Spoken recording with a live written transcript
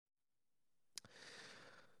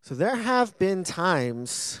So there have been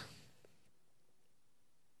times,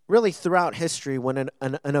 really throughout history, when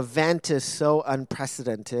an event is so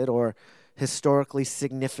unprecedented or historically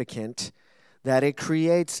significant that it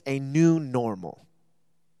creates a new normal,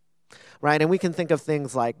 right? And we can think of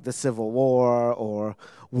things like the Civil War or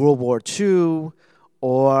World War II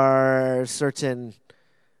or certain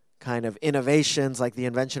kind of innovations like the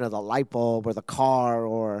invention of the light bulb or the car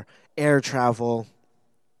or air travel.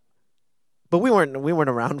 But we weren't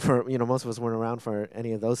around for, most of us weren't around for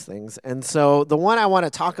any of those things. And so the one I want to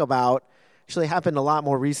talk about actually happened a lot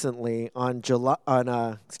more recently on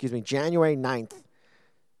January 9th,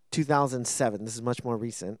 2007. This is much more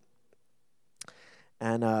recent.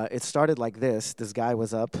 And it started like this. This guy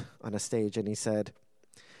was up on a stage and he said,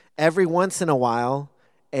 "Every once in a while,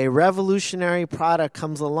 a revolutionary product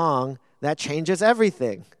comes along that changes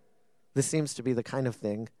everything." This seems to be the kind of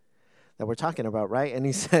thing that we're talking about, right? And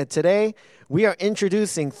he said, "Today, we are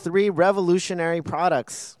introducing 3 revolutionary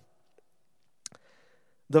products.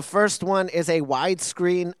 The first one is a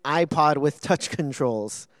widescreen iPod with touch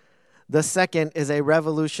controls. The second is a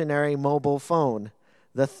revolutionary mobile phone.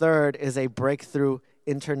 The third is a breakthrough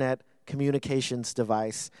internet communications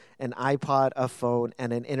device, an iPod, a phone,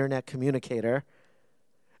 and an internet communicator."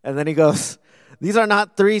 And then he goes, "These are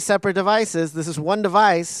not 3 separate devices. This is one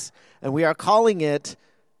device, and we are calling it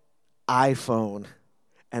iPhone."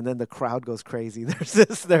 And then the crowd goes crazy.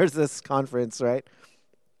 There's this conference, right?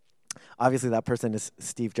 Obviously, that person is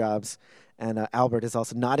Steve Jobs, and Albert is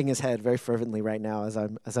also nodding his head very fervently right now as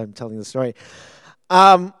I'm telling the story.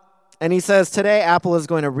 And he says, "Today, Apple is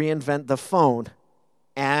going to reinvent the phone,"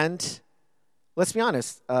 and let's be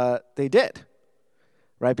honest, they did,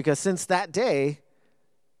 right? Because since that day,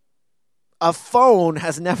 a phone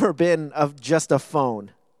has never been just a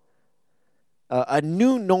phone. A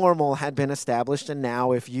new normal had been established, and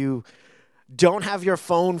now if you don't have your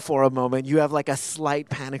phone for a moment, you have like a slight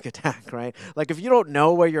panic attack, right? Like if you don't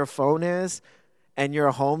know where your phone is and you're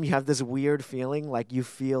home, you have this weird feeling like you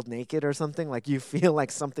feel naked or something, like you feel like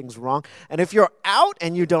something's wrong. And if you're out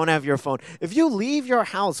and you don't have your phone, if you leave your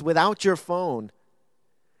house without your phone,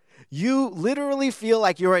 you literally feel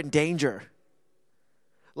like you're in danger.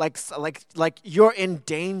 Like you're in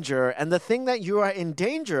danger, and the thing that you are in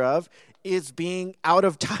danger of is being out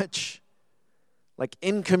of touch, like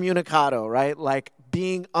incommunicado, right? Like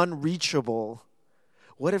being unreachable.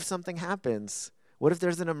 What if something happens? What if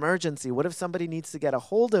there's an emergency? What if somebody needs to get a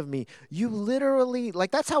hold of me? You literally,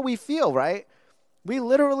 like that's how we feel, right? We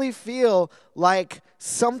literally feel like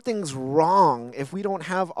something's wrong if we don't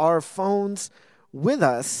have our phones with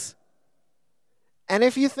us. And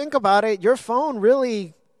if you think about it, your phone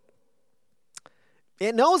really,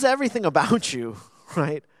 it knows everything about you,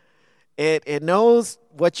 right? It knows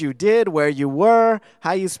what you did, where you were,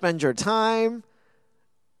 how you spend your time.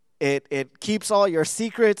 It keeps all your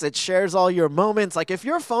secrets. It shares all your moments. Like if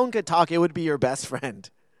your phone could talk, it would be your best friend.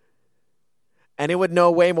 And it would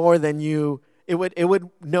know way more than you. It would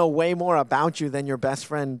know way more about you than your best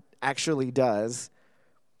friend actually does.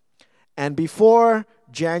 And before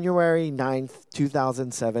January 9th,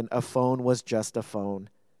 2007, a phone was just a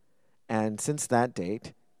phone. And since that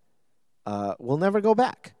date, we'll never go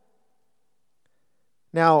back.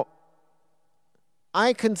 Now,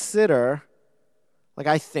 I think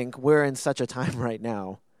we're in such a time right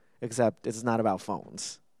now, except it's not about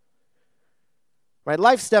phones. Right?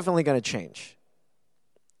 Life's definitely going to change.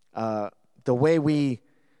 The way we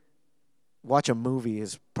watch a movie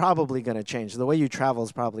is probably going to change. The way you travel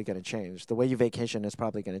is probably going to change. The way you vacation is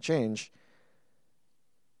probably going to change.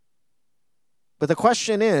 But the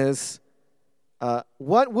question is,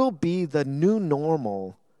 what will be the new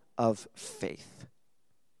normal of faith?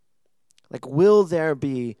 Like, will there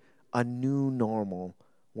be a new normal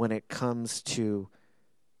when it comes to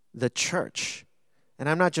the church? And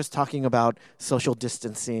I'm not just talking about social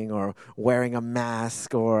distancing or wearing a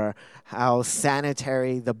mask or how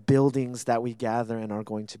sanitary the buildings that we gather in are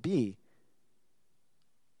going to be.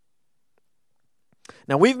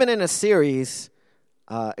 Now, we've been in a series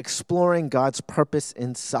exploring God's purpose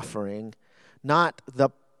in suffering, not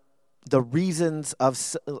the reasons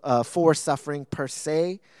for suffering per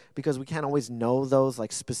se, because we can't always know those,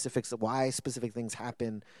 like specifics of why specific things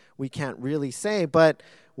happen. We can't really say, but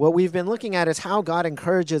what we've been looking at is how God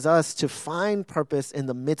encourages us to find purpose in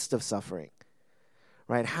the midst of suffering,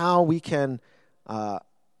 right? How we can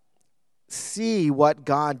see what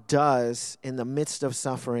God does in the midst of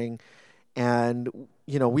suffering. And,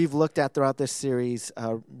 we've looked at throughout this series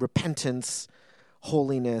repentance,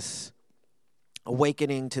 holiness,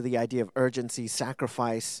 awakening to the idea of urgency,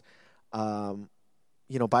 sacrifice,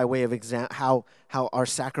 by way of how our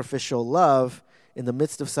sacrificial love in the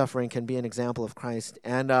midst of suffering can be an example of Christ.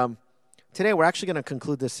 And today, we're actually going to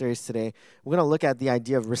conclude this series today. We're going to look at the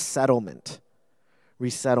idea of resettlement.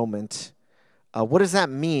 Resettlement. What does that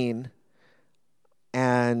mean?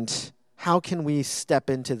 And how can we step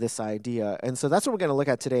into this idea? And so that's what we're going to look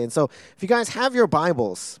at today. And so if you guys have your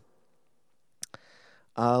Bibles,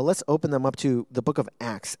 let's open them up to the book of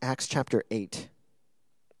Acts, Acts chapter 8.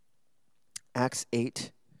 Acts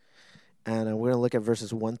 8. And we're going to look at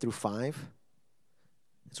verses 1 through 5.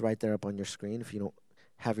 It's right there up on your screen if you don't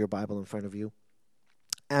have your Bible in front of you.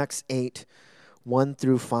 Acts 8, 1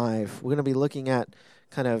 through 5. We're going to be looking at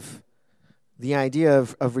kind of the idea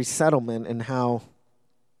of resettlement and how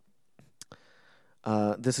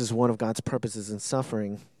this is one of God's purposes in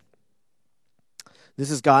suffering.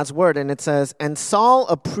 This is God's word, and it says, "And Saul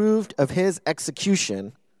approved of his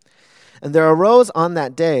execution, and there arose on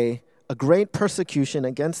that day a great persecution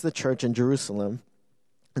against the church in Jerusalem,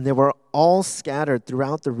 and they were all scattered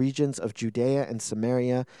throughout the regions of Judea and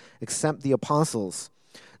Samaria, except the apostles.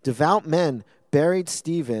 Devout men buried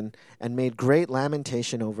Stephen and made great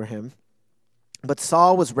lamentation over him. But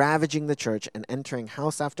Saul was ravaging the church and entering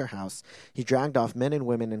house after house. He dragged off men and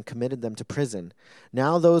women and committed them to prison.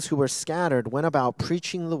 Now those who were scattered went about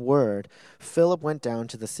preaching the word. Philip went down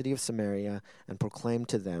to the city of Samaria and proclaimed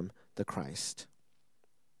to them the Christ."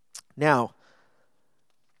 Now,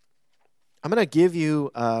 I'm going to give you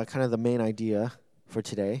kind of the main idea for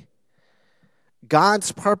today.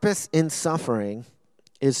 God's purpose in suffering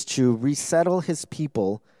is to resettle his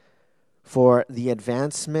people for the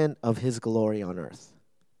advancement of his glory on earth.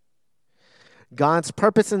 God's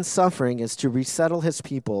purpose in suffering is to resettle his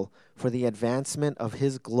people for the advancement of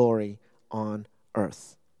his glory on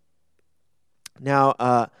earth.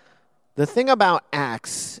 Now, the thing about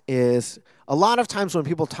Acts is a lot of times when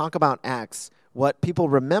people talk about Acts, what people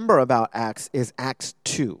remember about Acts is Acts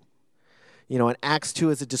 2. You know, and Acts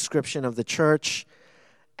 2 is a description of the church.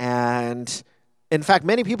 And in fact,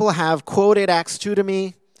 many people have quoted Acts 2 to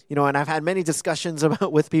me. You know, and I've had many discussions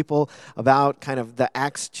with people about kind of the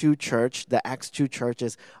Acts 2 church. The Acts 2 church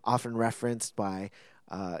is often referenced by,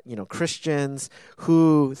 Christians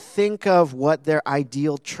who think of what their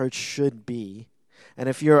ideal church should be. And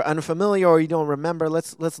if you're unfamiliar or you don't remember,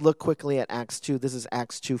 let's look quickly at Acts 2. This is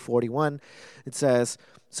Acts 2:41. It says,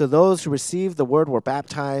 "So those who received the word were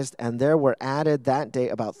baptized, and there were added that day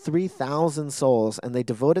about 3,000 souls, and they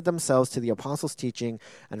devoted themselves to the apostles' teaching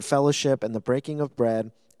and fellowship and the breaking of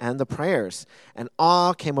bread and the prayers. And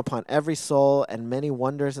awe came upon every soul, and many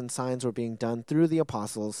wonders and signs were being done through the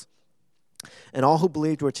apostles. And all who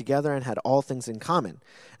believed were together and had all things in common.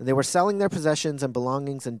 And they were selling their possessions and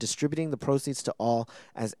belongings and distributing the proceeds to all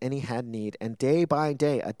as any had need. And day by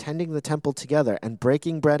day, attending the temple together and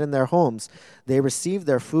breaking bread in their homes, they received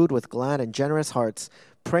their food with glad and generous hearts,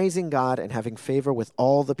 praising God and having favor with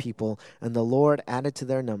all the people. And the Lord added to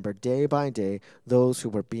their number day by day those who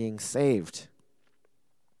were being saved."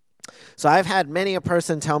 So I've had many a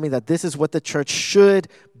person tell me that this is what the church should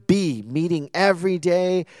be, meeting every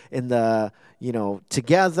day in the,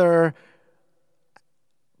 together,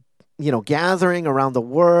 gathering around the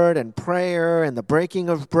word and prayer and the breaking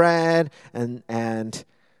of bread. And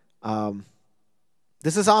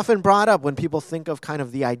this is often brought up when people think of kind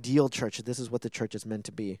of the ideal church. This is what the church is meant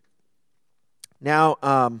to be. Now,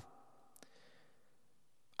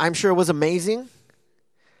 I'm sure it was amazing.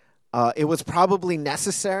 It was probably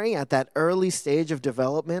necessary at that early stage of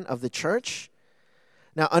development of the church.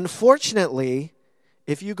 Now, unfortunately,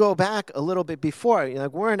 if you go back a little bit before,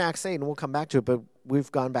 we're in Acts 8, and we'll come back to it, but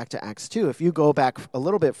we've gone back to Acts 2. If you go back a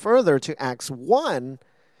little bit further to Acts 1,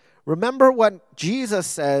 remember what Jesus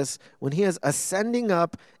says when he is ascending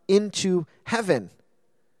up into heaven.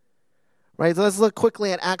 Right, so let's look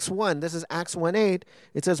quickly at Acts 1. This is Acts 1:8.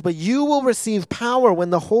 It says, "But you will receive power when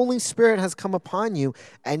the Holy Spirit has come upon you,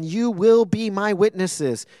 and you will be my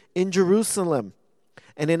witnesses in Jerusalem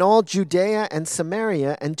and in all Judea and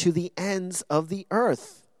Samaria and to the ends of the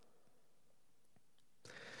earth."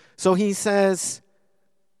 So he says,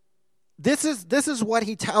 this is what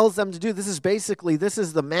he tells them to do. This is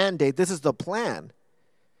the mandate. This is the plan.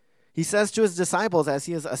 He says to his disciples as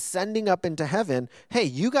he is ascending up into heaven, hey,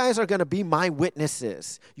 you guys are going to be my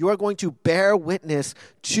witnesses. You are going to bear witness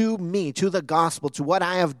to me, to the gospel, to what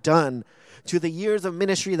I have done, to the years of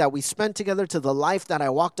ministry that we spent together, to the life that I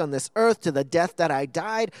walked on this earth, to the death that I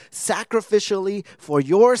died sacrificially for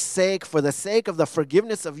your sake, for the sake of the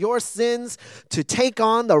forgiveness of your sins, to take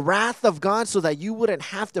on the wrath of God so that you wouldn't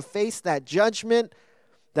have to face that judgment,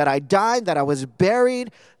 that I died, that I was buried,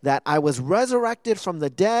 that I was resurrected from the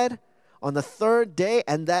dead. on the third day,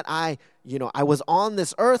 and that I was on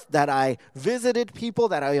this earth, that I visited people,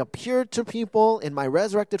 that I appeared to people in my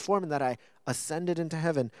resurrected form, and that I ascended into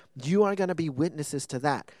heaven. You are going to be witnesses to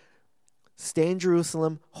that. Stay in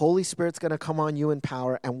Jerusalem. Holy Spirit's going to come on you in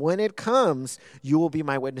power. And when it comes, you will be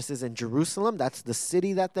my witnesses in Jerusalem. That's the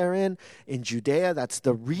city that they're in. In Judea, that's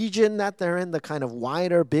the region that they're in, the kind of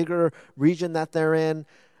wider, bigger region that they're in.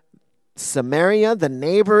 Samaria, the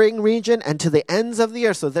neighboring region, and to the ends of the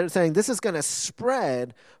earth. So they're saying this is going to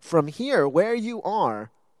spread from here, where you are,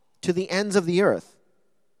 to the ends of the earth.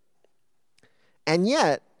 And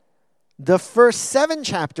yet, the first 7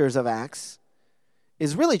 chapters of Acts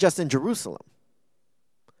is really just in Jerusalem.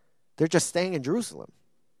 They're just staying in Jerusalem.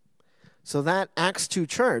 So that Acts 2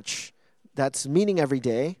 church that's meeting every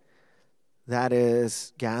day, that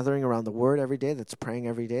is gathering around the word every day, that's praying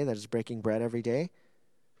every day, that is breaking bread every day,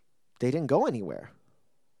 they didn't go anywhere.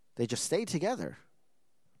 They just stayed together.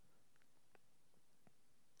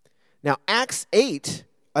 Now, Acts 8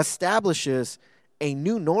 establishes a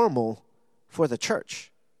new normal for the church.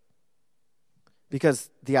 Because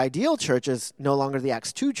the ideal church is no longer the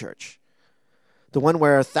Acts 2 church. The one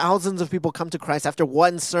where thousands of people come to Christ after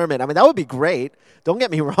one sermon. I mean, that would be great. Don't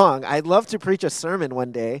get me wrong. I'd love to preach a sermon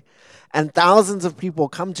one day, and thousands of people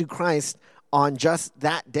come to Christ on just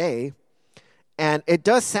that day. And it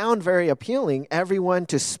does sound very appealing, everyone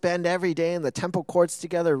to spend every day in the temple courts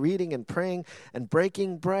together, reading and praying and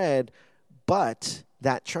breaking bread. But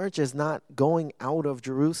that church is not going out of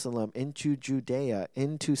Jerusalem into Judea,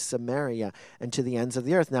 into Samaria, and to the ends of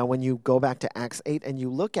the earth. Now, when you go back to Acts 8 and you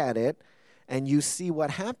look at it and you see what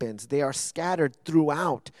happens, they are scattered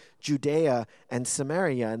throughout Judea and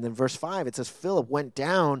Samaria. And then verse 5, it says, Philip went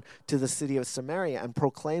down to the city of Samaria and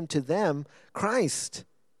proclaimed to them Christ.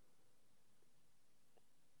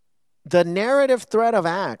 The narrative thread of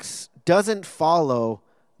Acts doesn't follow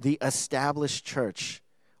the established church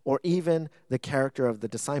or even the character of the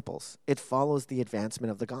disciples. It follows the advancement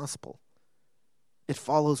of the gospel. It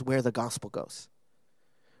follows where the gospel goes.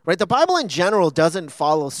 Right? The Bible in general doesn't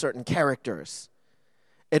follow certain characters.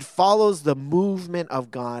 It follows the movement of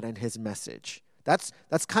God and his message. That's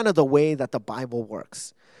kind of the way that the Bible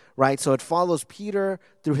works. Right? So it follows Peter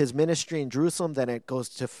through his ministry in Jerusalem, then it goes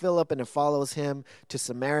to Philip and it follows him to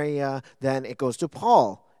Samaria, then it goes to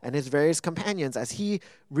Paul and his various companions as he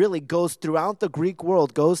really goes throughout the Greek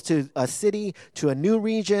world, goes to a city, to a new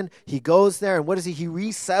region. He goes there, and what does he? He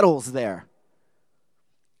resettles there.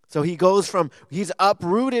 So he's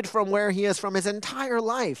uprooted from where he is from his entire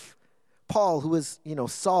life. Paul, who is,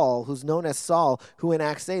 Saul, who's known as Saul, who in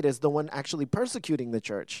Acts 8 is the one actually persecuting the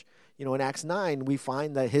church. In Acts 9, we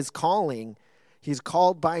find that his calling, he's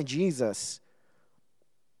called by Jesus.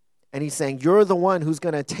 And he's saying, you're the one who's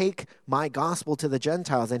going to take my gospel to the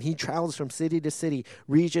Gentiles. And he travels from city to city,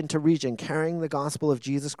 region to region, carrying the gospel of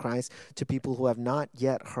Jesus Christ to people who have not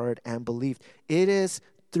yet heard and believed. It's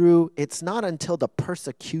not until the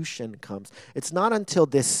persecution comes, it's not until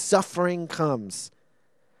this suffering comes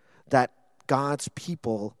that God's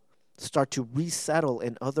people start to resettle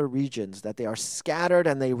in other regions, that they are scattered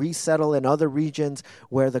and they resettle in other regions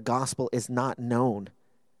where the gospel is not known.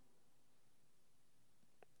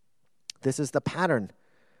 This is the pattern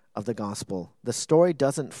of the gospel. The story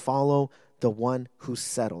doesn't follow the one who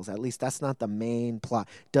settles. At least that's not the main plot.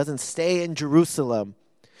 It doesn't stay in Jerusalem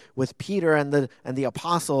with Peter and the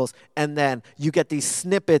apostles, and then you get these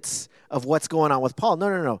snippets of what's going on with Paul.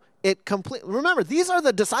 No. Remember, these are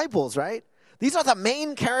the disciples, right? These are the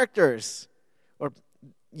main characters, or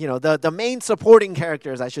the main supporting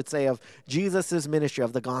characters, I should say, of Jesus' ministry,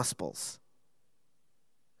 of the Gospels.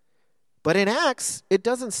 But in Acts, it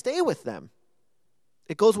doesn't stay with them.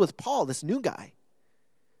 It goes with Paul, this new guy,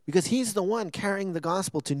 because he's the one carrying the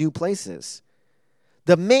gospel to new places.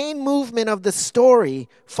 The main movement of the story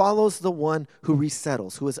follows the one who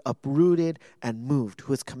resettles, who is uprooted and moved,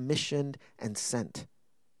 who is commissioned and sent.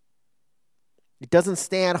 It doesn't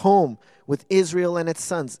stay at home with Israel and its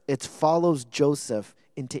sons. It follows Joseph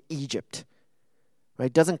into Egypt. Right?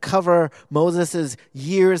 It doesn't cover Moses'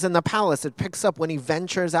 years in the palace. It picks up when he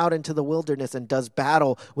ventures out into the wilderness and does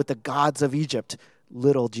battle with the gods of Egypt.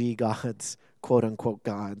 Little g gods, quote unquote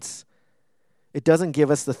gods. It doesn't give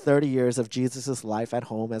us the 30 years of Jesus' life at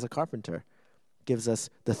home as a carpenter. It gives us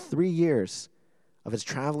the 3 years of his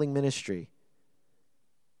traveling ministry,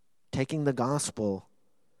 taking the gospel,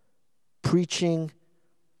 preaching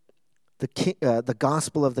the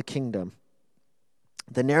gospel of the kingdom.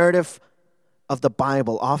 The narrative of the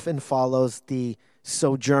Bible often follows the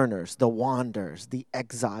sojourners, the wanderers, the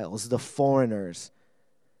exiles, the foreigners.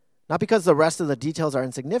 Not because the rest of the details are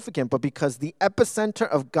insignificant, but because the epicenter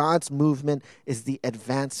of God's movement is the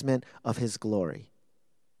advancement of his glory.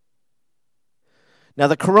 Now,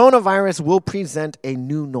 the coronavirus will present a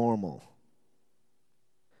new normal.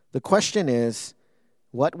 The question is,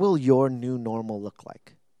 what will your new normal look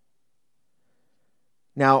like?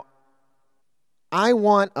 Now, I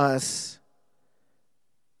want us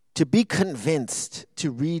to be convinced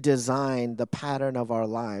to redesign the pattern of our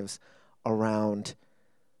lives around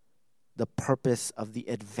the purpose of the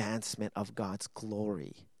advancement of God's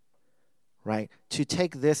glory, right? To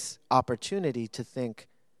take this opportunity to think,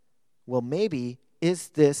 well, maybe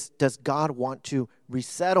does God want to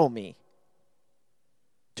resettle me,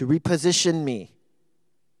 to reposition me,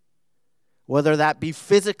 whether that be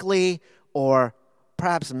physically or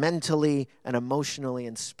perhaps mentally and emotionally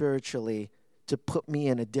and spiritually, to put me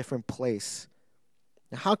in a different place.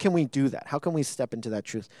 Now, how can we do that? How can we step into that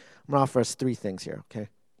truth? I'm going to offer us 3 things here, okay?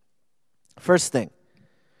 First thing,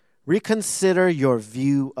 reconsider your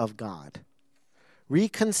view of God.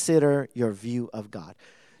 Reconsider your view of God.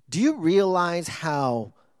 Do you realize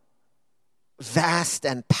how vast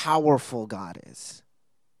and powerful God is?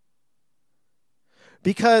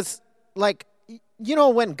 Because, when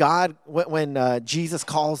Jesus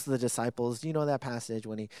calls the disciples, you know that passage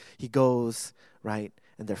when he goes, right,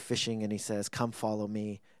 and they're fishing and he says, "Come follow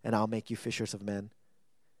me and I'll make you fishers of men."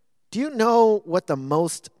 Do you know what the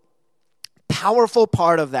most powerful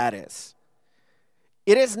part of that is?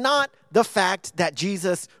 It is not the fact that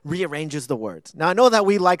Jesus rearranges the words. Now, I know that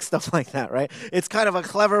we like stuff like that, right? It's kind of a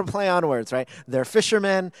clever play on words, right? They're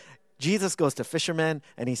fishermen. Jesus goes to fishermen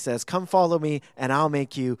and he says, "Come follow me and I'll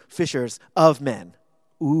make you fishers of men."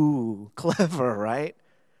 Ooh, clever, right?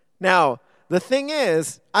 Now, the thing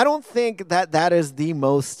is, I don't think that is the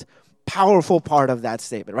most powerful part of that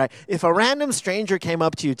statement, right? If a random stranger came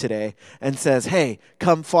up to you today and says, "Hey,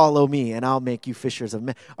 come follow me and I'll make you fishers of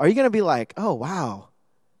men," are you going to be like, "Oh, wow"?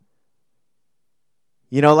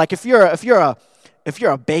 Like if you're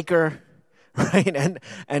a baker, right?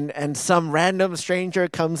 And some random stranger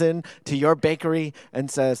comes in to your bakery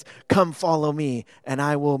and says, "Come follow me and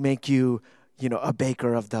I will make you, a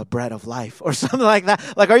baker of the bread of life," or something like that.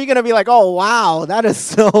 Like, are you going to be like, "Oh, wow, that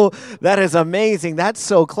is amazing. That's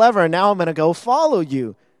so clever. Now I'm going to go follow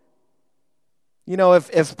you."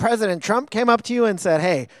 If President Trump came up to you and said,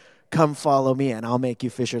 "Hey, come follow me and I'll make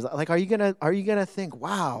you fishers," like, are you going to think,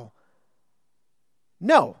 "Wow"?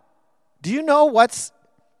 No. Do you know what's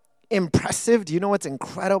impressive? Do you know what's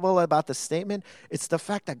incredible about the statement? It's the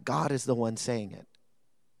fact that God is the one saying it.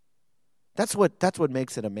 That's what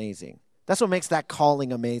makes it amazing. That's what makes that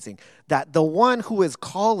calling amazing. That the one who is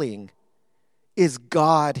calling is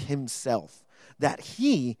God himself. That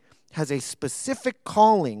he has a specific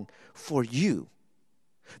calling for you.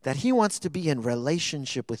 That he wants to be in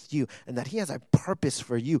relationship with you. And that he has a purpose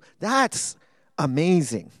for you. That's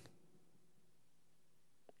amazing.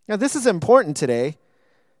 Now, this is important today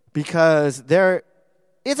because there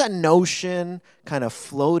is a notion kind of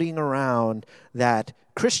floating around that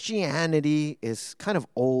Christianity is kind of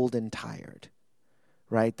old and tired,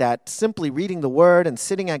 right? That simply reading the Word and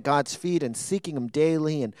sitting at God's feet and seeking him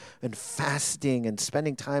daily and fasting and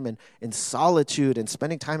spending time in solitude and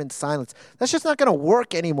spending time in silence, that's just not going to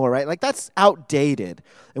work anymore, right? Like, that's outdated.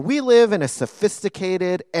 And we live in a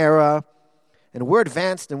sophisticated era. And we're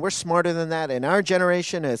advanced and we're smarter than that. And our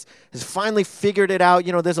generation has finally figured it out.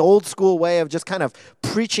 This old school way of just kind of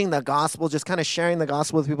preaching the gospel, just kind of sharing the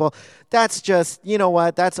gospel with people. That's just,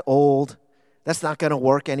 that's old. That's not going to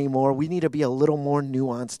work anymore. We need to be a little more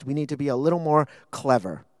nuanced. We need to be a little more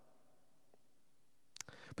clever.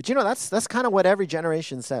 But that's kind of what every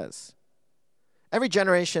generation says. Every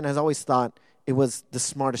generation has always thought it was the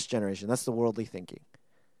smartest generation. That's the worldly thinking.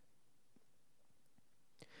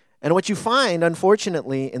 And what you find,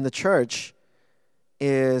 unfortunately, in the church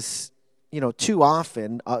is, too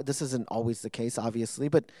often, this isn't always the case, obviously,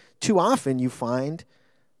 but too often you find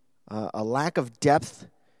a lack of depth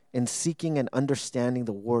in seeking and understanding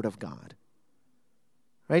the Word of God.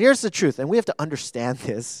 Right? Here's the truth, and we have to understand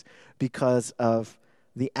this because of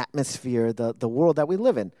the atmosphere, the world that we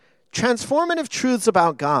live in. Transformative truths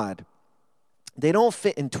about God, they don't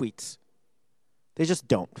fit in tweets. They just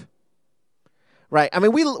don't. Right? I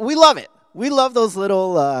mean, we love it. We love those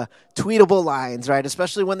little tweetable lines, right?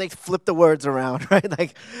 Especially when they flip the words around, right?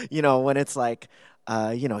 Like, when it's like,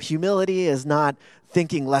 humility is not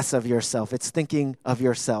thinking less of yourself. It's thinking of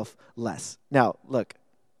yourself less. Now, look,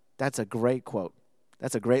 that's a great quote.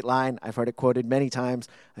 That's a great line. I've heard it quoted many times.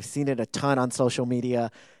 I've seen it a ton on social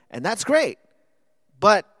media, and that's great.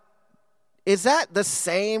 But is that the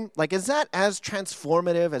same? Like, is that as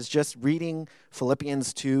transformative as just reading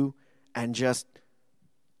Philippians 2 and just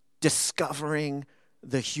discovering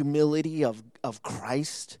the humility of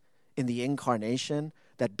Christ in the incarnation,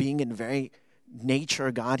 that being in very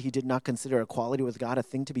nature God, he did not consider equality with God a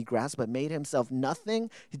thing to be grasped, but made himself nothing.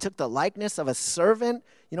 He took the likeness of a servant.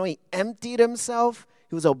 He emptied himself.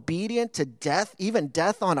 He was obedient to death, even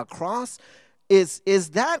death on a cross. Is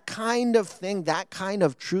that kind of thing, that kind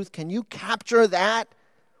of truth, can you capture that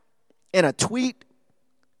in a tweet?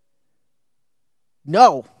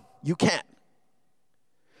 No, you can't.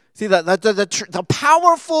 See, the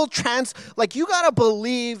powerful you got to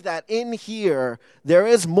believe that in here there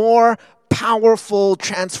is more powerful,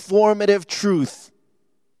 transformative truth.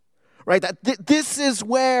 Right? That this is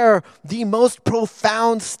where the most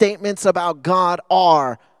profound statements about God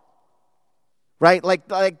are. Right?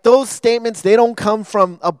 Like those statements, they don't come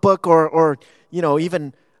from a book or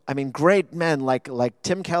even, great men like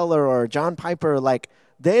Tim Keller or John Piper,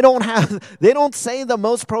 they don't say the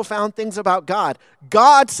most profound things about God.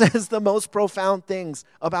 God says the most profound things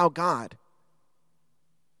about God.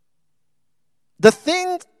 The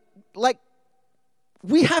thing,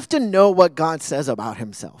 we have to know what God says about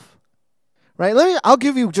himself. Right? I'll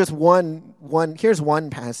give you just one. Here's one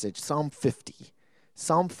passage, Psalm 50,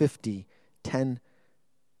 10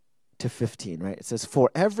 to 15, right? It says, "For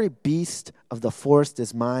every beast of the forest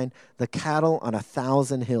is mine, the cattle on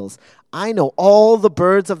 1,000 hills. I know all the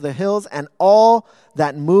birds of the hills, and all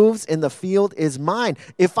that moves in the field is mine.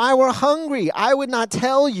 If I were hungry, I would not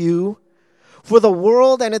tell you, for the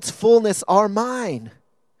world and its fullness are mine.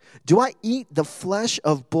 Do I eat the flesh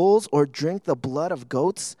of bulls or drink the blood of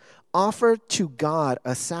goats? Offer to God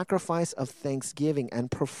a sacrifice of thanksgiving and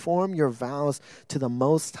perform your vows to the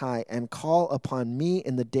Most High and call upon me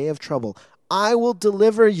in the day of trouble. I will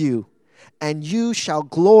deliver you, and you shall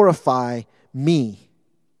glorify me."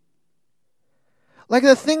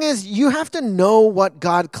 The thing is, you have to know what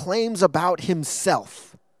God claims about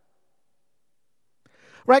himself.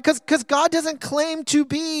 Right? Because God doesn't claim to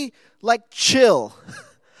be chill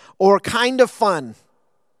or kind of fun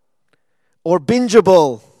or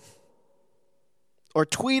bingeable or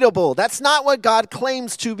tweetable. That's not what God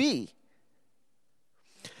claims to be.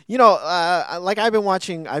 I've been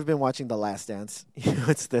watching The Last Dance.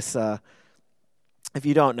 It's this, if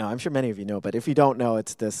you don't know, I'm sure many of you know, but if you don't know,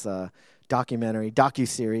 it's this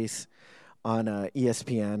docu-series on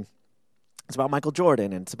ESPN. It's about Michael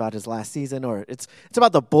Jordan, and it's about his last season, or it's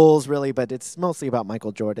about the Bulls, really, but it's mostly about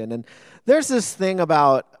Michael Jordan. And there's this thing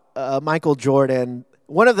about Michael Jordan.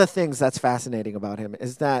 One of the things that's fascinating about him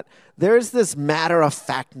is that there's this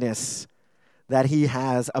matter-of-factness that he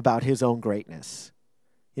has about his own greatness.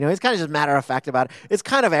 He's kind of just matter-of-fact about it. It's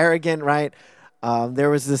kind of arrogant, right?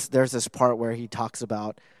 There's this part where he talks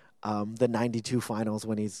about the 92 finals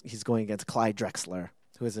when he's going against Clyde Drexler,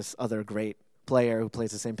 who is this other great player who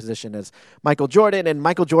plays the same position as Michael Jordan. And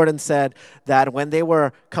Michael Jordan said that when they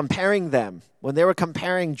were comparing Jordan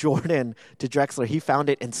to Drexler, he found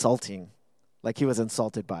it insulting. He was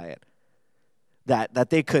insulted by it.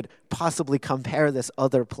 That they could possibly compare this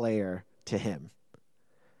other player to him.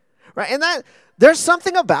 Right? And that there's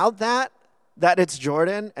something about that it's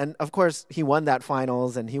Jordan. And of course, he won that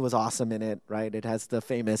finals and he was awesome in it, right? It has the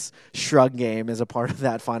famous shrug game as a part of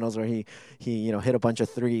that finals where he hit a bunch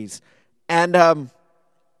of threes. And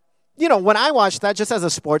when I watch that, just as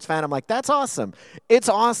a sports fan, I'm like, that's awesome. It's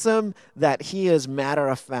awesome that he is matter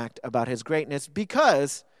of fact about his greatness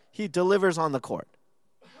because he delivers on the court.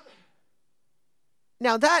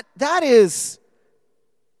 Now that is,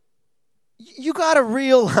 you got to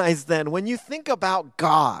realize then when you think about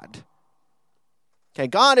God, okay,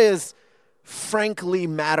 God is frankly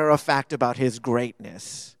matter of fact about his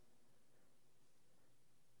greatness.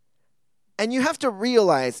 And you have to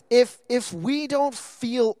realize if we don't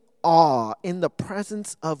feel awe in the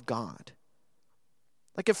presence of God,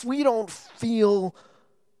 if we don't feel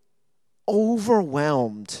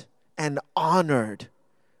overwhelmed and honored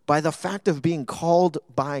by the fact of being called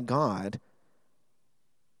by God,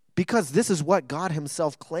 because this is what God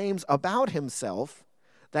himself claims about himself,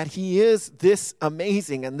 that he is this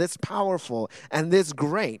amazing and this powerful and this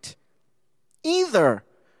great, either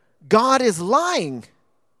God is lying,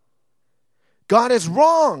 God is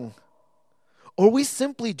wrong, or we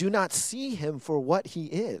simply do not see him for what he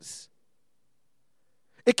is.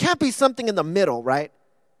 It can't be something in the middle, right?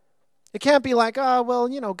 It can't be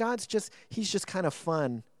he's just kind of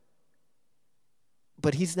fun.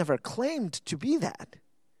 But he's never claimed to be that.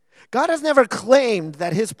 God has never claimed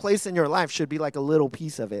that his place in your life should be like a little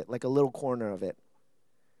piece of it, like a little corner of it.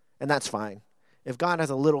 And that's fine. If God has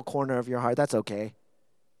a little corner of your heart, that's okay.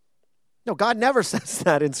 No, God never says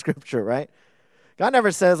that in Scripture, right? God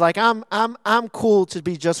never says, like, I'm cool to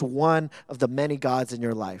be just one of the many gods in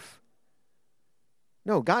your life.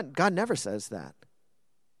 No, God never says that.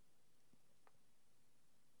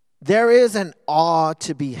 There is an awe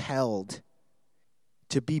to be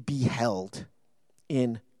beheld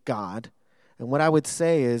in God. And what I would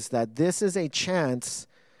say is that this is a chance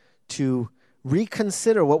to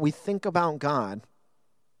reconsider what we think about God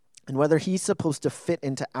and whether he's supposed to fit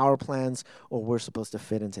into our plans or we're supposed to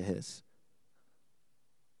fit into his.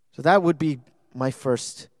 So that would be my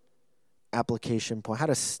first application point, how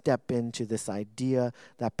to step into this idea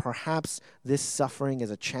that perhaps this suffering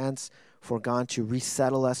is a chance for God to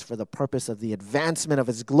resettle us for the purpose of the advancement of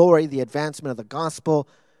his glory, the advancement of the gospel.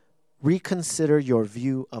 Reconsider your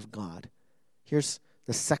view of God. Here's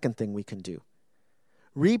the second thing we can do.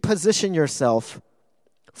 Reposition yourself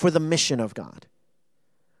for the mission of God.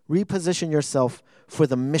 Reposition yourself for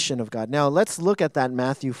the mission of God. Now, let's look at that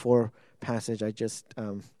Matthew 4 passage I just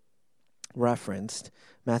referenced.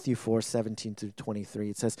 Matthew 4, 17 through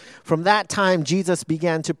 23. It says, "From that time Jesus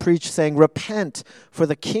began to preach, saying, 'Repent, for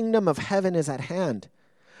the kingdom of heaven is at hand.'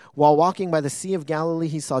 While walking by the Sea of Galilee,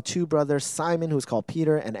 he saw two brothers, Simon, who is called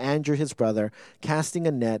Peter, and Andrew, his brother, casting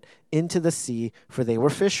a net into the sea, for they were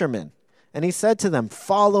fishermen. And he said to them,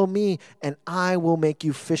 'Follow me, and I will make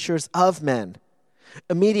you fishers of men.'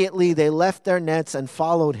 Immediately they left their nets and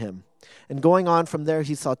followed him. And going on from there,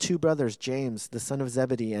 he saw two brothers, James, the son of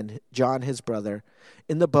Zebedee, and John, his brother,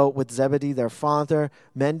 in the boat with Zebedee, their father,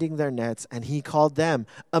 mending their nets, and he called them.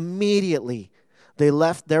 Immediately they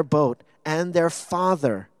left their boat and their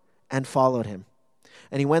father and followed him.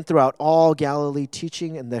 And he went throughout all Galilee,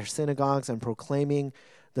 teaching in their synagogues and proclaiming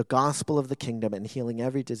the gospel of the kingdom and healing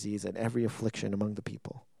every disease and every affliction among the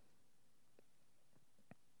people."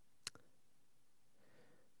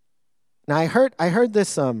 Now I heard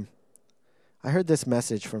this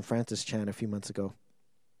message from Francis Chan a few months ago.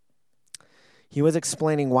 He was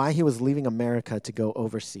explaining why he was leaving America to go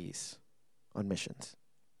overseas on missions.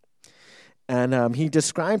 And he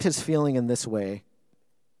described his feeling in this way.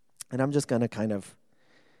 And I'm just going to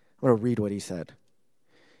read what he said.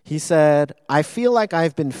 He said, "I feel like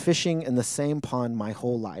I've been fishing in the same pond my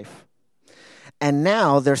whole life. And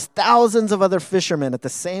now there's thousands of other fishermen at the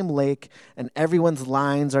same lake, and everyone's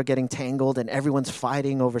lines are getting tangled, and everyone's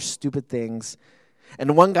fighting over stupid things.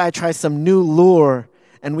 And one guy tries some new lure,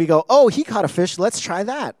 and we go, 'Oh, he caught a fish, let's try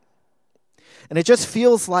that.' And it just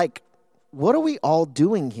feels like, what are we all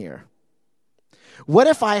doing here? What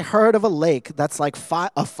if I heard of a lake that's like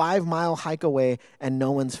a 5-mile hike away and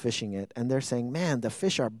no one's fishing it? And they're saying, 'Man, the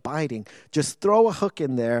fish are biting. Just throw a hook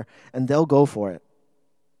in there and they'll go for it.'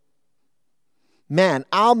 Man,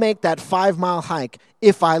 I'll make that 5-mile hike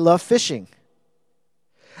if I love fishing."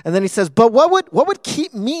 And then he says, "But what would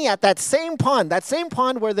keep me at that same pond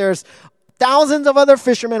where there's thousands of other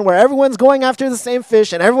fishermen, where everyone's going after the same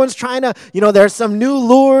fish and everyone's trying to, there's some new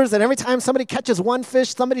lures, and every time somebody catches one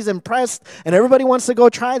fish, somebody's impressed and everybody wants to go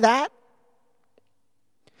try that?"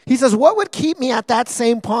 He says, "What would keep me at that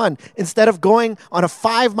same pond instead of going on a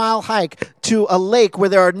 5-mile hike to a lake where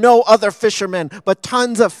there are no other fishermen but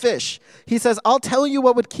tons of fish?" He says, "I'll tell you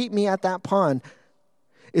what would keep me at that pond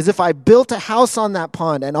is if I built a house on that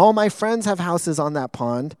pond, and all my friends have houses on that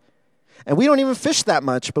pond, and we don't even fish that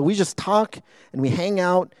much, but we just talk and we hang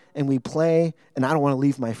out and we play, and I don't want to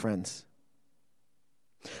leave my friends.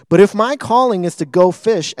 But if my calling is to go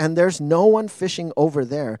fish and there's no one fishing over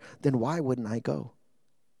there, then why wouldn't I go?"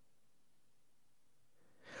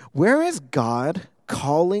 Where is God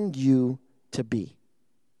calling you to be?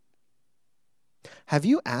 Have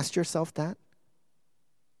you asked yourself that?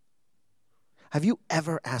 Have you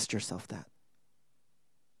ever asked yourself that?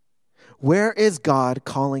 Where is God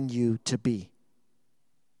calling you to be?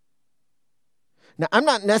 Now, I'm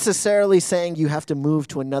not necessarily saying you have to move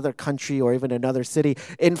to another country or even another city.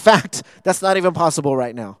 In fact, that's not even possible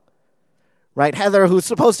right now. Right? Heather, who's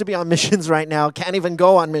supposed to be on missions right now, can't even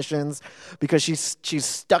go on missions because she's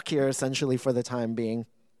stuck here essentially for the time being.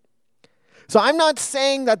 So I'm not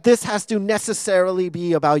saying that this has to necessarily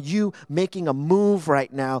be about you making a move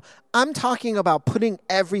right now. I'm talking about putting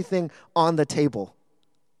everything on the table.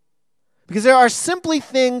 Because there are simply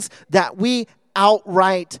things that we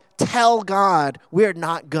outright tell God we're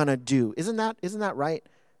not going to do. Isn't that right?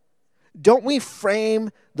 Don't we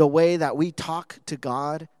frame the way that we talk to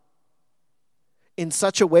God in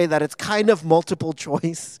such a way that it's kind of multiple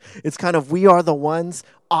choice? It's kind of we are the ones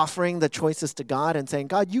offering the choices to God and saying,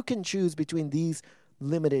 "God, you can choose between these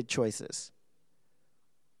limited choices."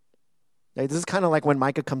 This is kind of like when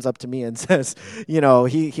Micah comes up to me and says,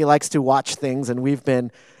 he likes to watch things, and we've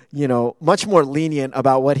been much more lenient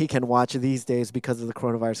about what he can watch these days because of the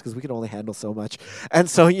coronavirus, because we can only handle so much. And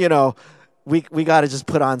so, we got to just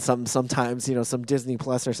put on something sometimes, some Disney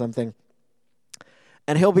Plus or something.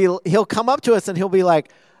 And he'll come up to us and he'll be like,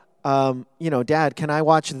 Dad, can I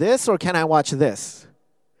watch this or can I watch this?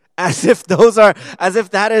 As if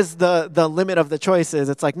that is the limit of the choices.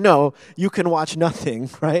 It's like, no, you can watch nothing,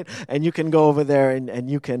 right? And you can go over there and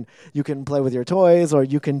you can play with your toys, or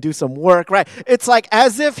you can do some work, right? It's like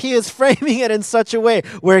as if he is framing it in such a way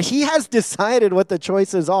where he has decided what the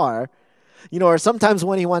choices are. Or sometimes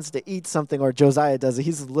when he wants to eat something, or Josiah does it,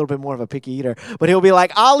 he's a little bit more of a picky eater, but he'll be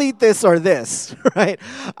like, I'll eat this or this, right?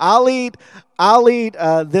 I'll eat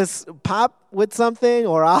this pop with something,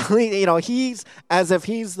 or I'll eat, he's as if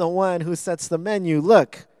he's the one who sets the menu.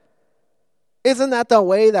 Look, isn't that the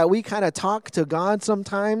way that we kind of talk to God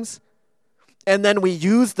sometimes? And then we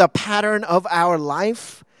use the pattern of our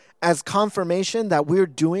life as confirmation that we're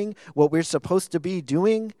doing what we're supposed to be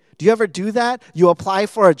doing. Do you ever do that? You apply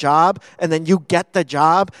for a job, and then you get the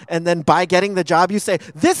job, and then by getting the job, you say,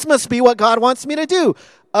 this must be what God wants me to do.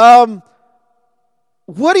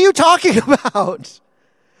 What are you talking about?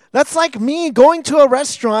 That's like me going to a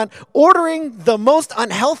restaurant, ordering the most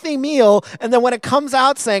unhealthy meal, and then when it comes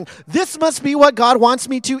out saying, this must be what God wants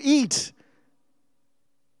me to eat.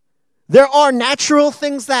 There are natural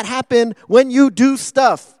things that happen when you do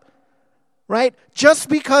stuff, right? Just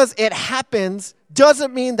because it happens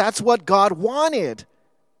doesn't mean that's what God wanted.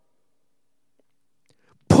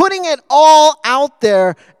 Putting it all out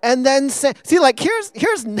there and then say, see, like here's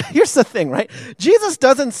the thing, right? Jesus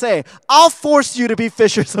doesn't say, I'll force you to be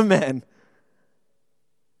fishers of men.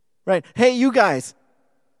 Right? Hey, you guys,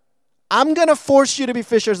 I'm going to force you to be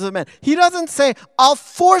fishers of men. He doesn't say, I'll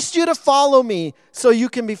force you to follow me so you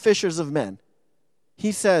can be fishers of men.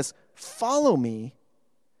 He says, follow me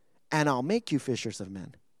and I'll make you fishers of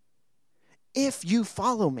men. If you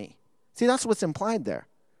follow me. See, that's what's implied there.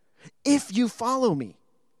 If you follow me.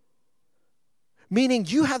 Meaning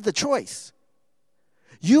you have the choice.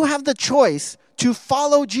 You have the choice to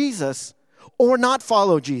follow Jesus or not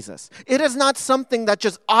follow Jesus. It is not something that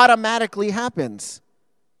just automatically happens.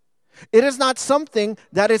 It is not something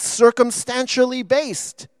that is circumstantially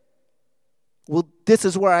based. Well, this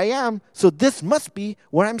is where I am, so this must be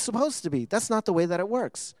where I'm supposed to be. That's not the way that it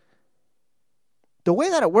works. The way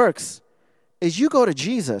that it works is you go to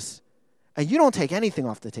Jesus and you don't take anything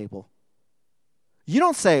off the table. You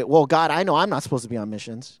don't say, well, God, I know I'm not supposed to be on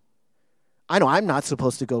missions. I know I'm not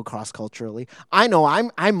supposed to go cross-culturally. I know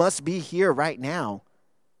I must be here right now.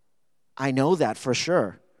 I know that for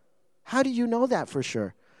sure. How do you know that for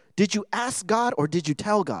sure? Did you ask God or did you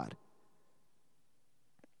tell God?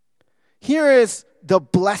 Here is the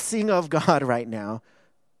blessing of God right now.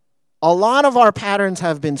 A lot of our patterns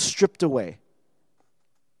have been stripped away.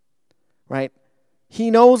 Right?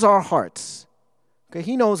 He knows our hearts. Okay,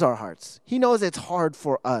 he knows our hearts. He knows it's hard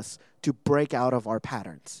for us to break out of our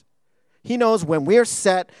patterns. He knows when we're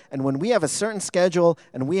set and when we have a certain schedule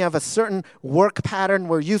and we have a certain work pattern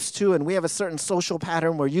we're used to and we have a certain social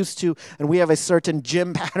pattern we're used to and we have a certain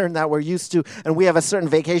gym pattern that we're used to and we have a certain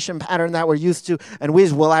vacation pattern that we're used to and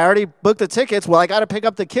I already booked the tickets. Well, I got to pick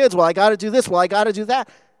up the kids. Well, I got to do this. Well, I got to do that.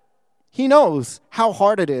 He knows how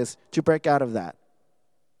hard it is to break out of that.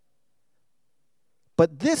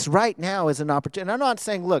 But this right now is an opportunity. I'm not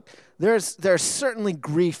saying, look, there's certainly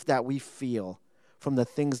grief that we feel from the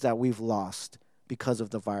things that we've lost because of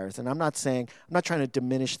the virus. And I'm not trying to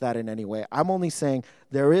diminish that in any way. I'm only saying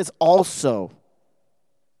there is also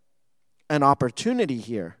an opportunity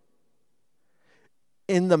here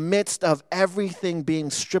in the midst of everything being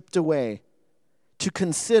stripped away to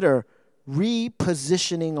consider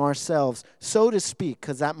repositioning ourselves, so to speak,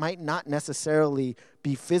 because that might not necessarily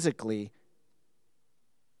be physically,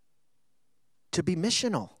 to be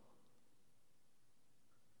missional,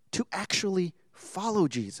 to actually follow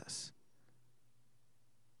Jesus.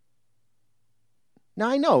 Now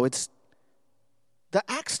I know the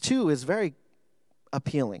Acts 2 is very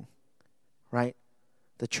appealing, right?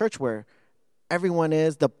 The church where everyone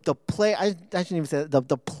is, the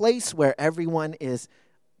place where everyone is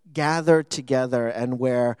gathered together and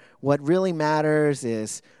where what really matters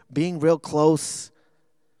is being real close,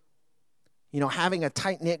 having a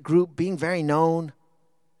tight-knit group, being very known,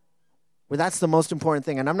 where that's the most important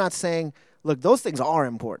thing. And I'm not saying, look, those things are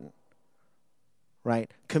important,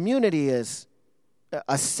 right? Community is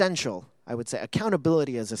essential, I would say.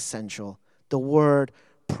 Accountability is essential. The word,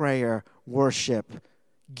 prayer, worship,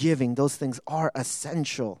 giving, those things are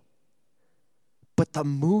essential. But the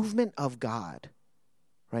movement of God,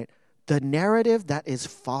 right? The narrative that is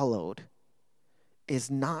followed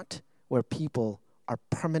is not where people are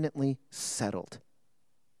permanently settled.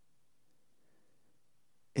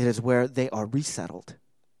 It is where they are resettled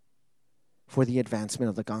for the advancement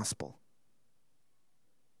of the gospel.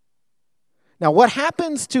 Now, what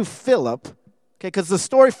happens to Philip, okay, because the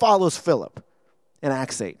story follows Philip in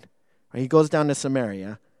Acts 8. Right? He goes down to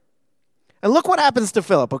Samaria. And look what happens to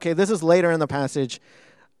Philip, okay? This is later in the passage,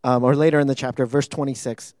 or later in the chapter, verse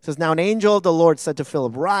 26. It says, "Now an angel of the Lord said to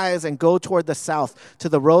Philip, 'Rise and go toward the south to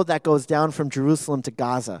the road that goes down from Jerusalem to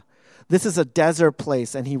Gaza. This is a desert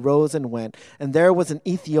place.' And he rose and went. And there was an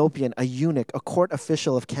Ethiopian, a eunuch, a court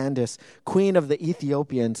official of Candace, queen of the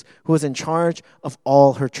Ethiopians, who was in charge of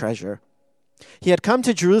all her treasure. He had come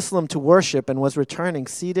to Jerusalem to worship and was returning,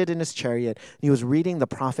 seated in his chariot. He was reading the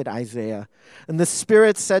prophet Isaiah. And the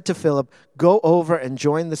Spirit said to Philip, 'Go over and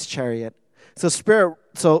join this chariot.' So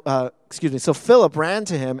Philip ran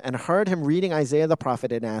to him and heard him reading Isaiah the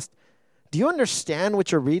prophet and asked, 'Do you understand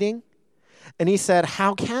what you're reading?' And he said,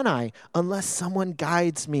 'How can I unless someone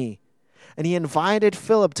guides me?' And he invited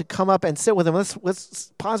Philip to come up and sit with him."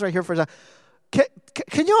 Let's pause right here for a second.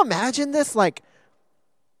 Can you imagine this? Let's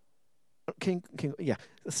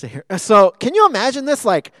stay here. So can you imagine this?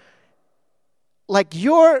 Like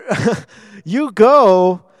you're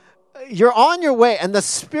you're on your way, and the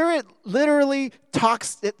Spirit literally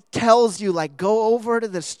tells you, go over to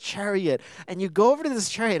this chariot. And you go over to this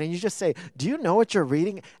chariot and you just say, "Do you know what you're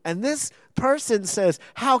reading?" And this person says,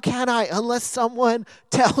 "How can I unless someone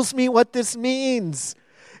tells me what this means?"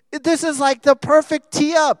 This is like the perfect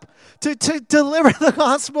tee up to deliver the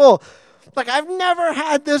gospel. I've never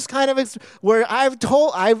had this kind of where I've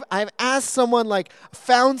asked someone,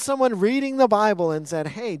 found someone reading the Bible and said,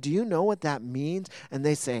 "Hey, do you know what that means?" And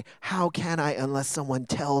they say, "How can I unless someone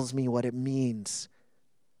tells me what it means?"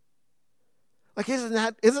 Isn't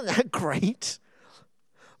that great?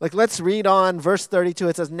 Let's read on verse 32.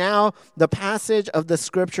 It says, "Now the passage of the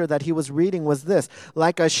scripture that he was reading was this: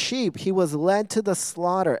 'Like a sheep he was led to the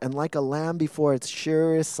slaughter, and like a lamb before its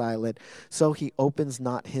shearer is silent, so he opens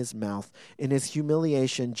not his mouth. In his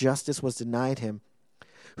humiliation justice was denied him.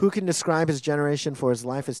 Who can describe his generation? For his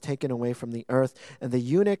life is taken away from the earth.' And the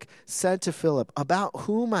eunuch said to Philip, 'About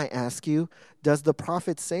whom, I ask you, does the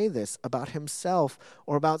prophet say this? About himself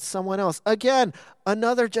or about someone else?'" Again,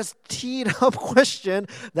 another just teed up question.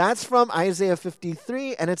 That's from Isaiah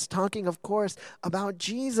 53, and it's talking, of course, about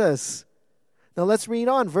Jesus. Now let's read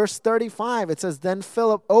on. Verse 35, it says, "Then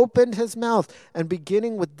Philip opened his mouth, and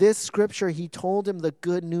beginning with this scripture, he told him the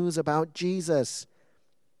good news about Jesus.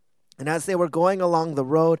 And as they were going along the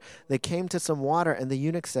road, they came to some water, and the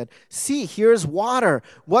eunuch said, 'See, here's water.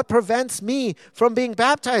 What prevents me from being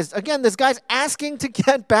baptized?'" Again, this guy's asking to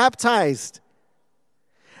get baptized.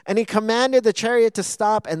 "And he commanded the chariot to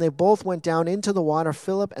stop, and they both went down into the water,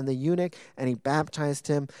 Philip and the eunuch, and he baptized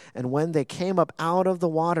him. And when they came up out of the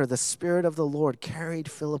water, the Spirit of the Lord carried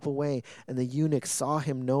Philip away, and the eunuch saw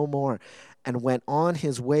him no more and went on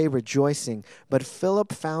his way rejoicing. But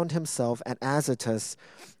Philip found himself at Azotus,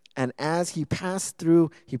 and as he passed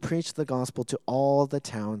through, he preached the gospel to all the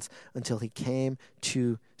towns until he came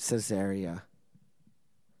to Caesarea."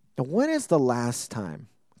 Now, when is the last time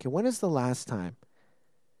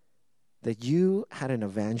that you had an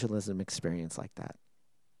evangelism experience like that?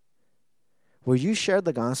 Where you shared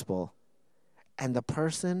the gospel and the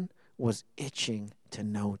person was itching to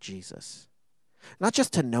know Jesus. Not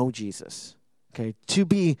just to know Jesus, okay, to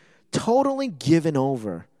be totally given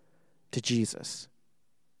over to Jesus.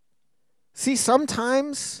 See,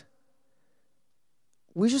 sometimes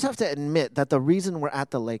we just have to admit that the reason we're at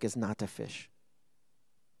the lake is not to fish.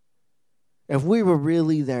 If we were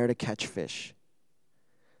really there to catch fish,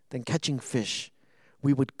 then catching fish,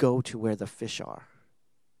 we would go to where the fish are.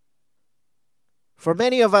 For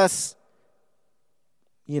many of us,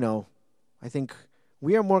 I think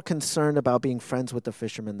we are more concerned about being friends with the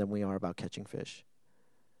fishermen than we are about catching fish.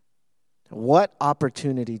 What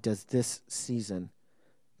opportunity does this season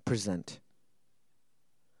present?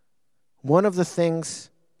 One of the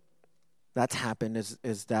things that's happened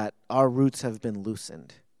is that our roots have been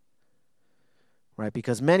loosened, right?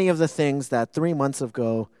 Because many of the things that 3 months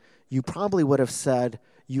ago you probably would have said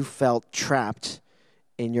you felt trapped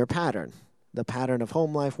in your pattern, the pattern of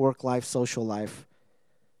home life, work life, social life.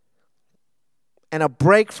 And a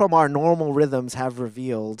break from our normal rhythms have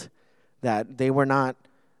revealed that they were not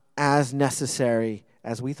as necessary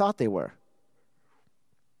as we thought they were.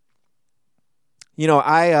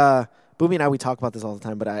 Boomy and I, we talk about this all the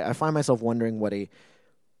time, but I find myself wondering what a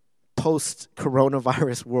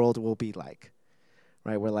post-coronavirus world will be like,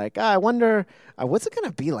 right? We're like, I wonder, what's it going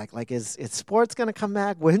to be like? Is sports going to come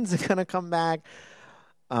back? When's it going to come back?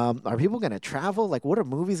 Are people going to travel? Like, what are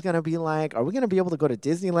movies going to be like? Are we going to be able to go to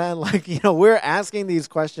Disneyland? Like, we're asking these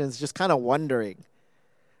questions, just kind of wondering.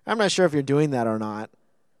 I'm not sure if you're doing that or not.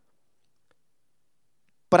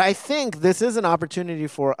 But I think this is an opportunity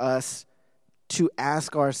for us to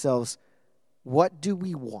ask ourselves, what do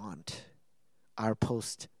we want our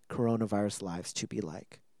post-coronavirus lives to be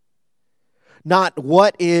like? Not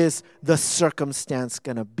what is the circumstance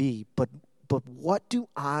going to be, but what do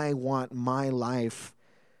I want my life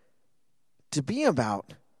to be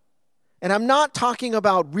about? And I'm not talking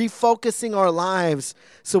about refocusing our lives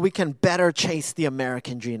so we can better chase the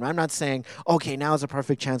American dream. I'm not saying, okay, now is a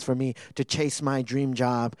perfect chance for me to chase my dream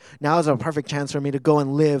job. Now is a perfect chance for me to go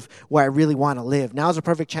and live where I really want to live. Now is a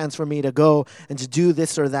perfect chance for me to go and to do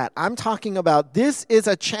this or that. I'm talking about this is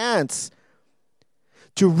a chance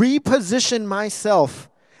to reposition myself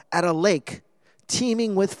at a lake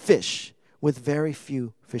teeming with fish with very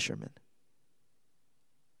few fishermen.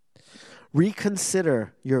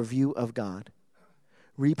 Reconsider your view of God.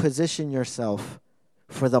 Reposition yourself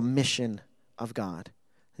for the mission of God.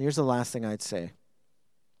 Here's the last thing I'd say.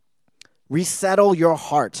 Resettle your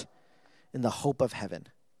heart in the hope of heaven.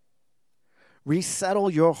 Resettle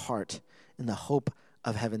your heart in the hope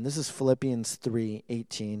of heaven. This is Philippians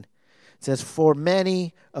 3:18. It says, "For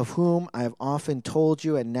many of whom I have often told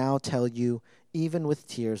you and now tell you, even with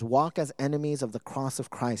tears, walk as enemies of the cross of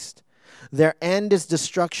Christ. Their end is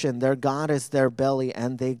destruction, their God is their belly,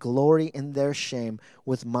 and they glory in their shame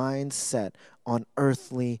with minds set on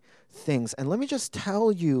earthly things." And let me just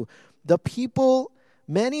tell you, the people,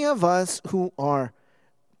 many of us who are,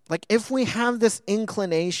 like, if we have this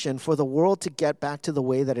inclination for the world to get back to the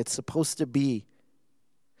way that it's supposed to be,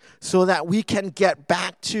 so that we can get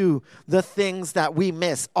back to the things that we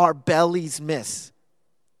miss, our bellies miss,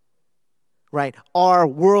 right? Our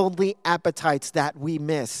worldly appetites that we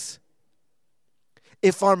miss.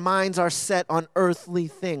 If our minds are set on earthly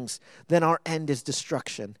things, then our end is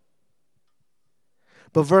destruction.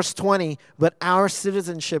 But verse 20, "But our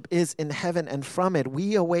citizenship is in heaven, and from it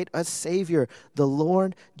we await a Savior, the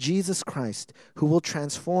Lord Jesus Christ, who will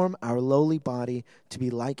transform our lowly body to be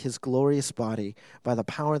like his glorious body by the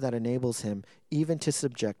power that enables him even to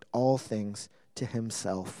subject all things to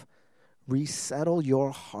himself." Resettle your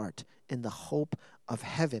heart in the hope of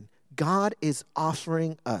heaven. God is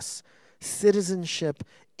offering us citizenship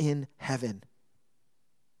in heaven.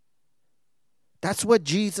 That's what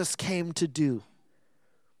Jesus came to do.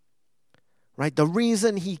 Right? The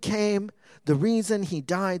reason he came, the reason he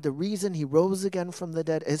died, the reason he rose again from the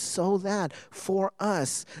dead is so that for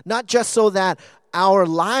us, not just so that our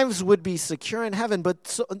lives would be secure in heaven, but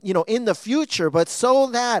so, in the future, but so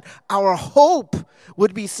that our hope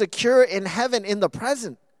would be secure in heaven in the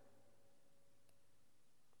present.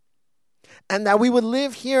 And that we would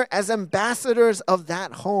live here as ambassadors of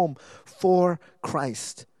that home for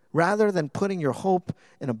Christ. Rather than putting your hope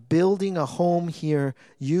in building a home here,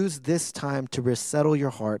 use this time to resettle your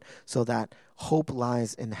heart so that hope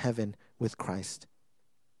lies in heaven with Christ.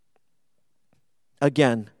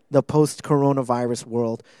 Again, the post-coronavirus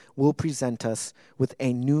world will present us with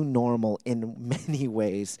a new normal in many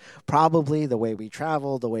ways. Probably the way we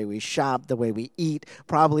travel, the way we shop, the way we eat,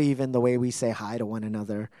 probably even the way we say hi to one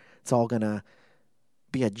another. It's all going to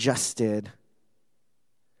be adjusted.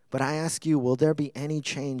 But I ask you, will there be any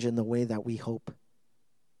change in the way that we hope?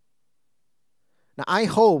 Now, I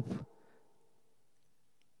hope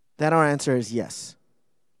that our answer is yes.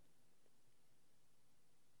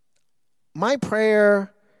 My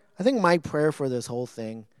prayer for this whole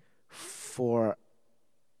thing, for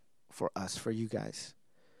us, for you guys,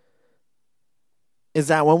 is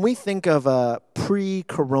that when we think of a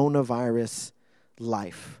pre-coronavirus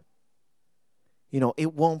life,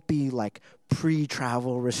 it won't be like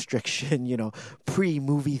pre-travel restriction,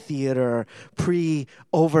 pre-movie theater,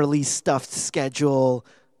 pre-overly stuffed schedule,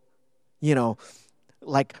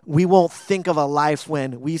 like we won't think of a life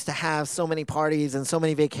when we used to have so many parties and so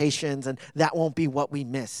many vacations, and that won't be what we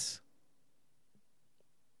miss.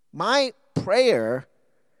 My prayer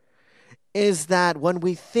is that when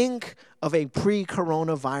we think of a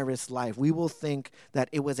pre-coronavirus life, we will think that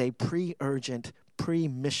it was a pre-urgent,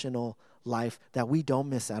 pre-missional life that we don't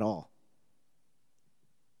miss at all.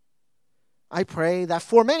 I pray that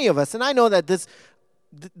for many of us, and I know that this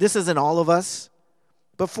isn't all of us,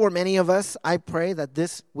 but for many of us, I pray that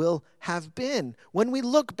this will have been, when we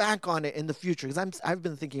look back on it in the future, because I've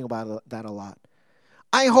been thinking about that a lot.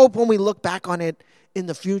 I hope when we look back on it in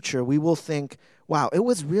the future, we will think, wow, it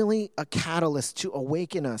was really a catalyst to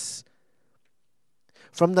awaken us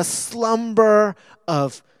from the slumber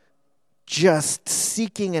of just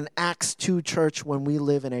seeking an Acts 2 church when we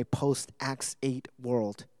live in a post-Acts 8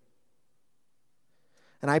 world.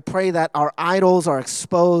 And I pray that our idols are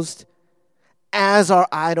exposed. As our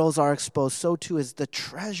idols are exposed, so too is the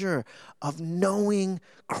treasure of knowing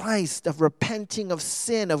Christ, of repenting of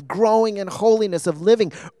sin, of growing in holiness, of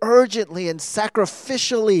living urgently and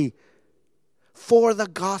sacrificially for the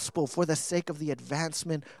gospel, for the sake of the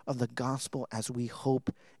advancement of the gospel as we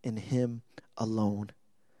hope in Him alone.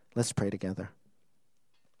 Let's pray together.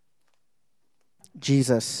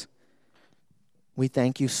 Jesus, we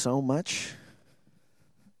thank you so much.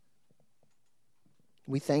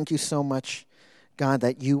 We thank you so much, God,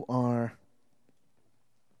 that you are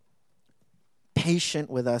patient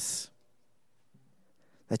with us,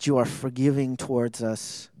 that you are forgiving towards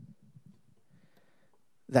us,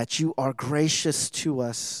 that you are gracious to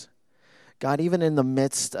us. God, even in the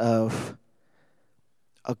midst of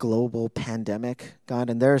a global pandemic, God,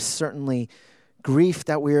 and there is certainly grief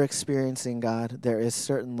that we are experiencing, God. There is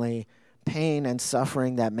certainly pain and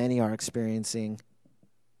suffering that many are experiencing.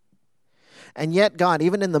 And yet, God,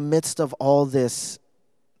 even in the midst of all this,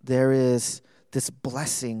 there is this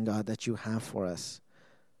blessing, God, that you have for us.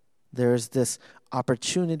 There is this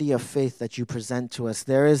opportunity of faith that you present to us.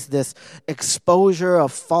 There is this exposure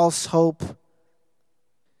of false hope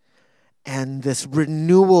and this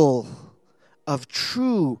renewal of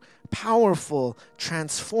true, powerful,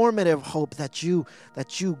 transformative hope that you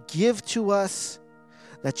give to us,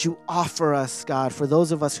 that you offer us, God, for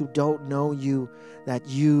those of us who don't know you, that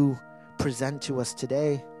you present to us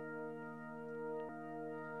today.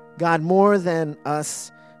 God, more than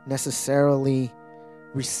us necessarily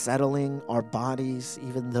resettling our bodies,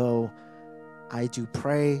 even though I do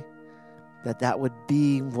pray that that would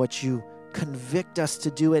be what you convict us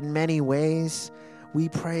to do in many ways, we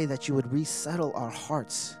pray that you would resettle our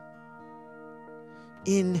hearts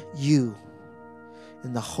in you,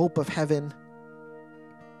 in the hope of heaven,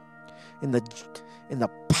 in the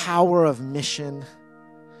power of mission,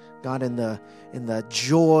 God, in the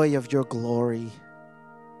joy of your glory.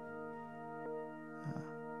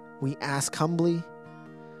 We ask humbly,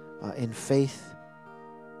 in faith,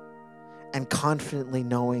 and confidently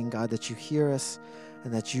knowing, God, that you hear us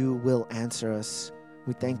and that you will answer us.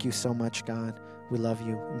 We thank you so much, God. We love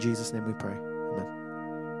you. In Jesus' name we pray.